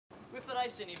that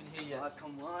ice ain't even here yet. Oh,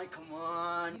 come on, come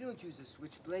on. You don't use a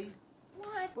switchblade.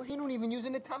 What? Well, he don't even use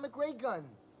an atomic ray gun.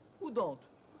 Who don't?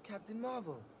 Captain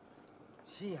Marvel.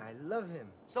 Gee, I love him.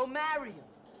 So marry him.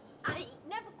 I ain't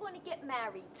never gonna get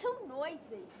married. Too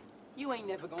noisy. You ain't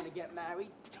never gonna get married.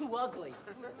 Too ugly.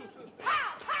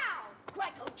 Pow! Pow!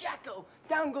 Quacko Jacko!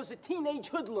 Down goes a teenage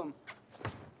hoodlum.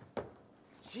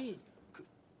 Gee,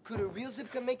 could a real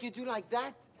zip gun make you do like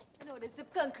that? I know what a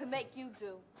zip gun can make you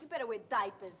do. You better wear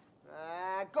diapers.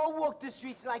 Go walk the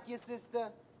streets like your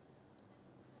sister.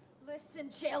 Listen,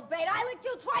 jailbait, I licked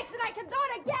you twice and I can do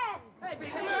it again!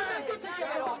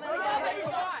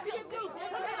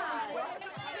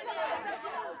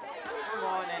 Come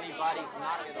on, anybody's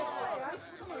knock it off.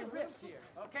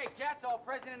 Okay, cats all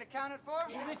present and accounted for?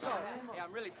 Yeah,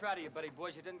 I'm really proud of you, buddy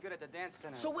boys. You did good at the dance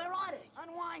center. So where are they?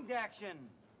 Unwind action.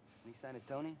 Any sign of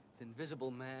Tony? The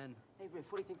invisible man. Hey,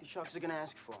 Riff, what do you think the Sharks are gonna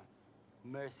ask for?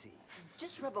 Mercy.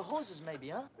 Just rubber hoses, maybe,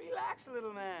 huh? Relax,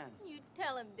 little man. You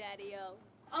tell him, Daddy-O.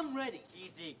 I'm ready.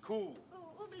 Easy, cool.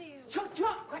 Ooh, blue. Chug,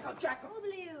 chug! Quacko Jacko! Ooh,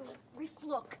 blue. Riff,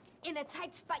 look, in a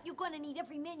tight spot, you're gonna need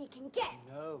every man you can get.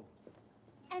 No.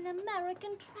 An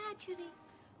American tragedy.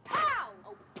 Pow!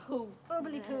 Oh, poo.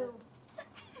 Oobly poo.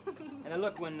 And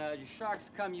look, when your sharks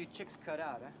come, you chicks cut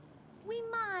out, huh? We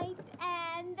might,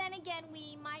 and then again,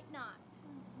 we might not.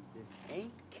 This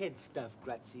ain't kid stuff,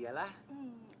 Graziella.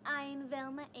 I and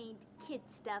Velma ain't kid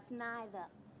stuff neither.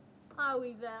 Are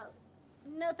we, Vel?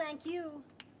 No, thank you.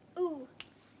 Ooh.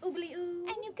 Oobly ooh.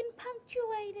 And you can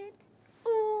punctuate it.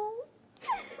 Ooh.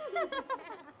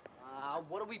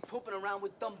 What are we pooping around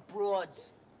with dumb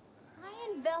broads?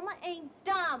 I and Velma ain't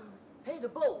dumb. Hey, the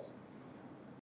Bulls.